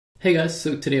Hey guys,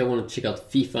 so today I want to check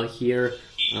out FIFA here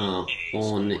on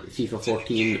FIFA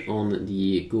 14 on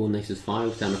the Google Nexus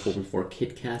 5 down at 4.4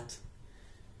 Kitkat.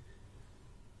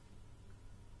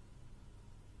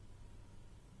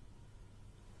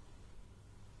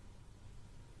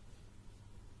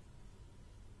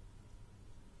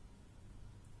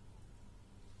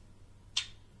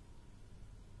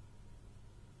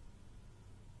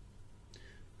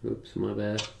 Oops, my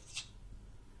bad.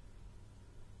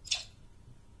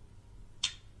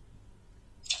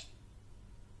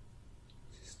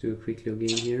 Do a quick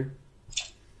login here.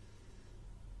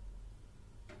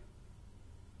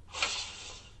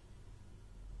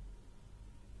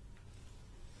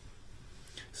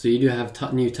 So you do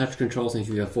have new touch controls in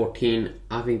FIFA 14.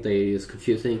 I think they is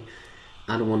confusing.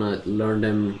 I don't want to learn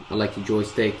them. I like the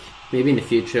joystick. Maybe in the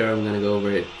future I'm gonna go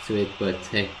over to it, but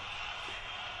hey,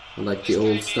 I like the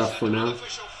old stuff for now.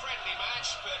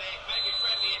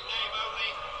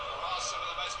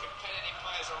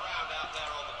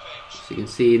 So you can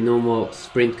see normal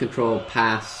sprint control,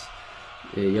 pass,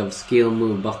 you have skill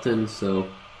move button, so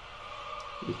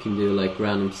you can do like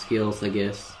random skills I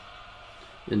guess,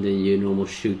 and then your normal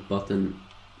shoot button,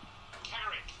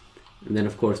 and then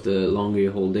of course the longer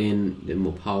you hold in the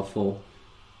more powerful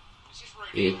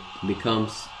it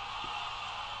becomes.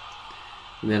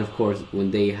 And then of course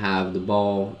when they have the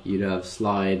ball you have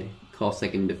slide, call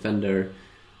second defender,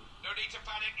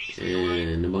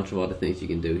 and a bunch of other things you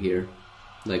can do here,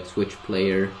 like switch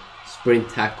player, sprint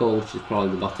tackle, which is probably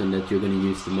the button that you're going to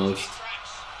use the most.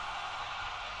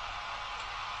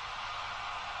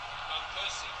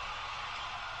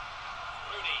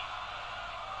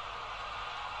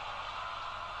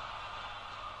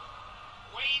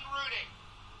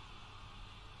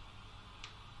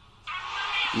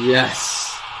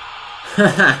 Yes!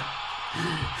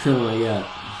 Oh my god,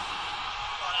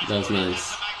 that was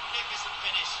nice.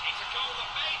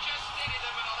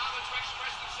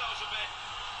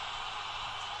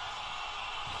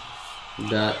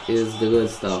 That is the good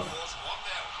stuff.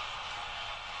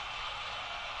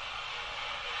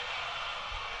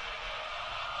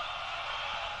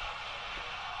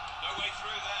 No way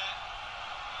through there.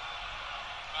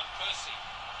 Van Persie.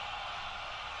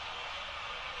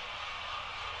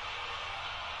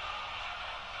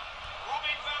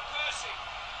 Robin Van Persie.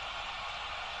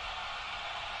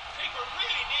 Keeper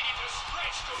really needed to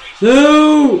stretch to reach.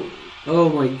 No! Oh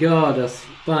my god, that's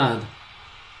bad.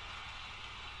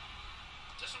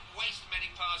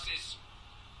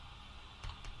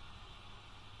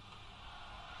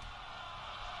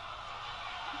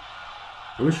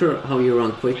 I'm not sure how you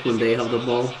run quick when they have the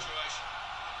ball.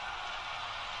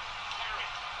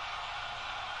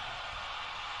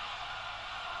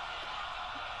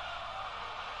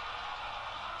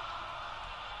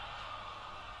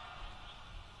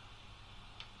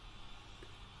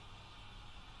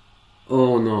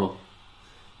 Oh no,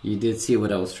 you did see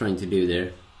what I was trying to do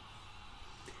there,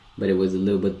 but it was a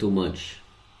little bit too much.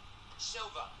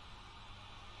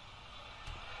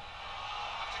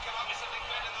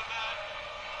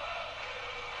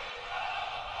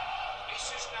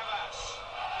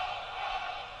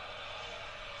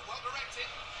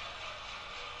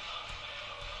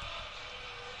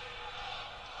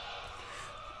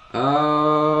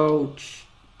 Ouch!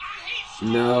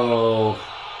 No,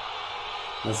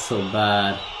 that's so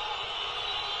bad.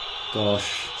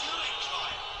 Gosh.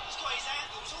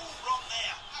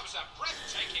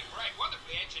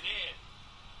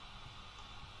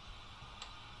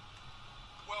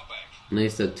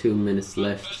 Nice, 2 minutes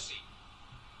left.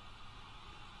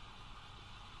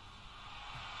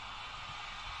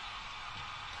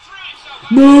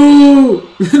 No!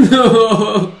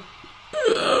 No!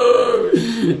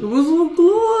 It was so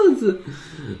close!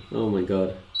 Oh my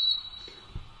god.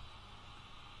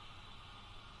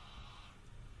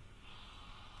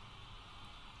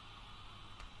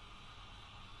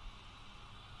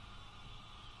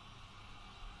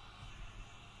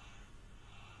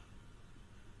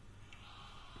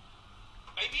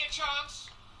 Maybe a chance.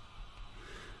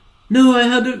 No, I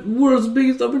had the world's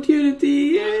biggest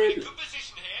opportunity. Good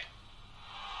position here.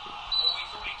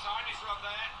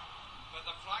 But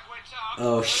the flag went up.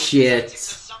 Oh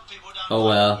shit. Oh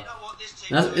well.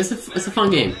 It's a fun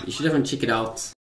game. You should definitely check it out.